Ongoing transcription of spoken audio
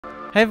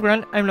Hi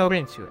everyone, I'm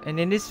Laurencio, and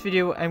in this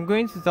video I'm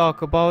going to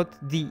talk about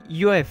the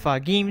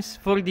UEFA games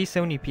for the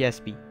Sony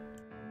PSP.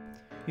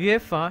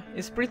 UEFA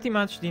is pretty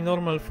much the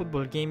normal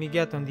football game you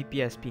get on the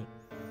PSP,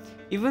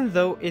 even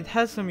though it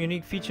has some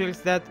unique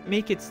features that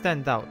make it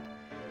stand out,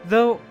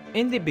 though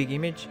in the big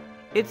image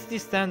it's the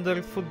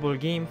standard football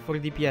game for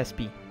the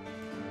PSP.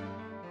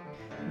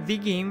 The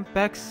game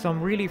packs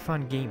some really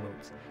fun game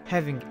modes,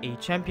 having a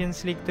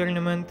Champions League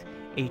tournament,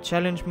 a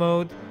challenge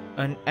mode,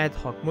 an ad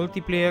hoc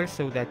multiplayer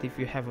so that if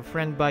you have a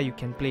friend by you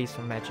can play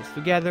some matches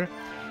together.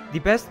 The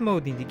best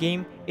mode in the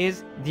game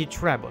is the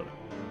treble,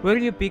 where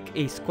you pick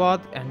a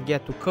squad and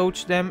get to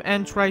coach them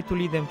and try to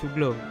lead them to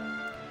glory.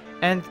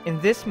 And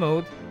in this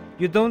mode,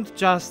 you don't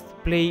just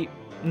play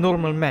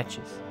normal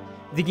matches.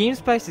 The game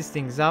spices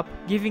things up,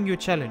 giving you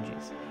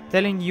challenges,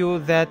 telling you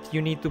that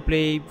you need to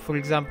play, for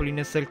example, in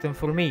a certain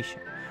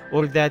formation,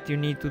 or that you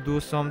need to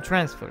do some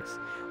transfers,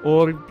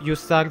 or you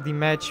start the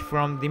match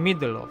from the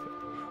middle of it,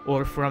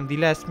 or from the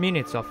last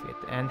minutes of it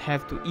and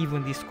have to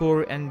even the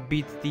score and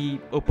beat the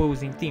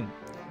opposing team.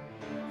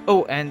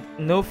 Oh, and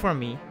know from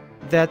me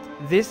that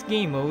this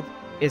game mode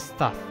is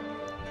tough.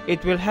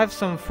 It will have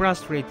some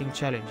frustrating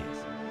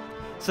challenges.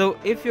 So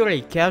if you're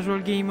a casual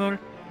gamer,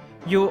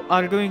 you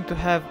are going to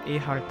have a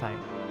hard time.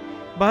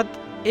 But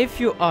if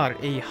you are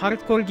a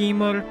hardcore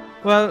gamer,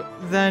 well,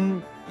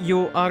 then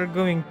you are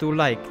going to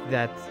like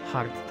that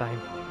hard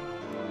time.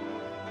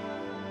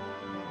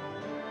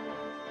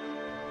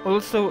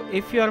 Also,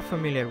 if you are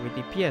familiar with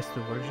the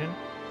PS2 version,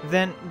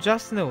 then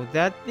just know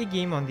that the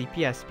game on the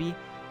PSP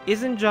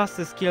isn't just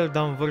a scaled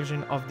down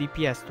version of the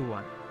PS2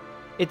 one.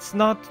 It's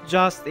not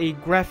just a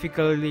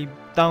graphically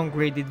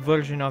downgraded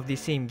version of the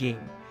same game.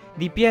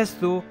 The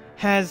PS2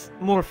 has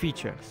more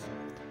features.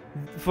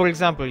 For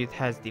example, it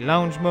has the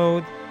lounge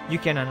mode, you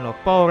can unlock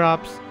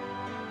power-ups,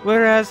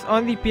 whereas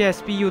on the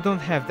PSP you don't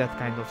have that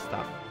kind of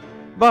stuff.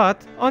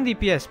 But on the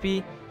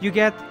PSP you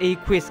get a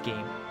quiz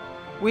game,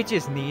 which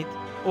is neat.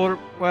 Or,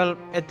 well,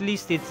 at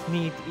least it's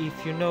neat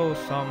if you know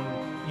some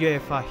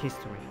UEFA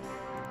history.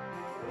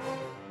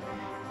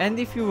 And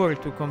if you were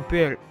to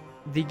compare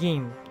the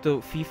game to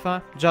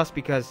FIFA, just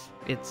because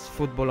it's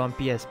football on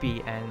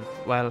PSP and,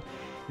 well,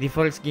 the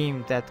first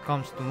game that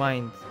comes to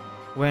mind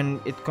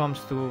when it comes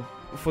to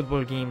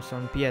football games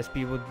on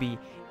PSP would be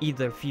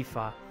either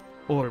FIFA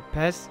or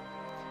PES,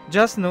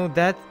 just know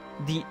that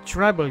the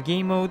treble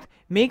game mode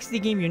makes the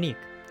game unique.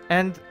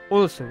 And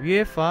also,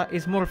 UEFA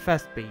is more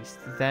fast-paced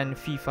than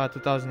FIFA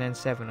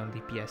 2007 on the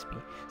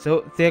PSP,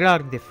 so there are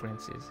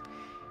differences.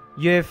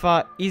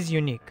 UEFA is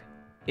unique.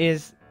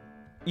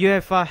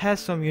 UEFA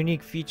has some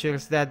unique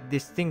features that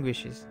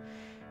distinguishes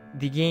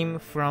the game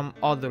from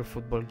other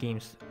football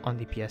games on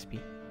the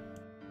PSP.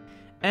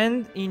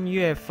 And in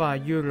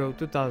UEFA Euro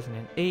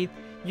 2008,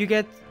 you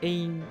get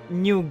a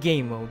new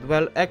game mode.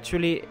 Well,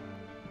 actually,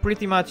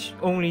 pretty much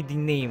only the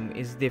name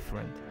is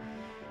different.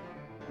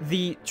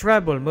 The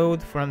treble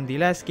mode from the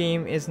last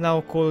game is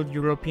now called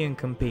European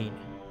Campaign,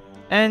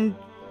 and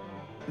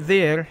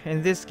there,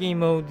 in this game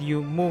mode,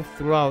 you move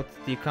throughout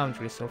the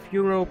countries of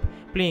Europe,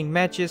 playing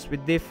matches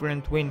with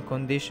different win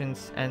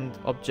conditions and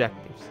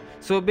objectives.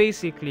 So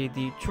basically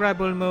the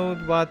treble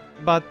mode,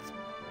 but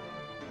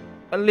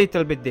a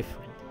little bit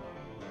different,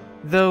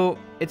 though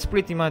it's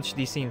pretty much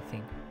the same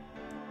thing.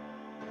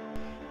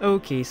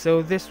 Okay,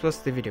 so this was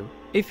the video.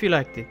 If you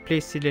liked it,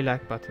 please hit the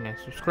like button and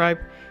subscribe.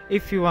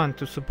 If you want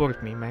to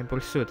support me in my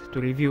pursuit to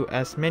review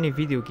as many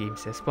video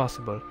games as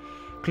possible,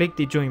 click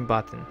the join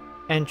button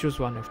and choose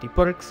one of the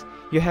perks.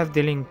 You have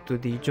the link to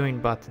the join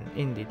button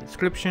in the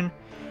description.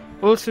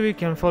 Also, you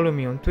can follow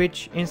me on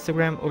Twitch,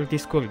 Instagram or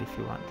Discord if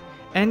you want.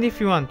 And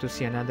if you want to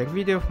see another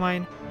video of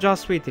mine,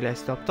 just wait till I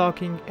stop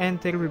talking and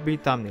there will be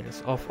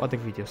thumbnails of other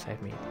videos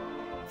I've made.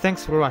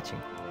 Thanks for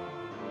watching.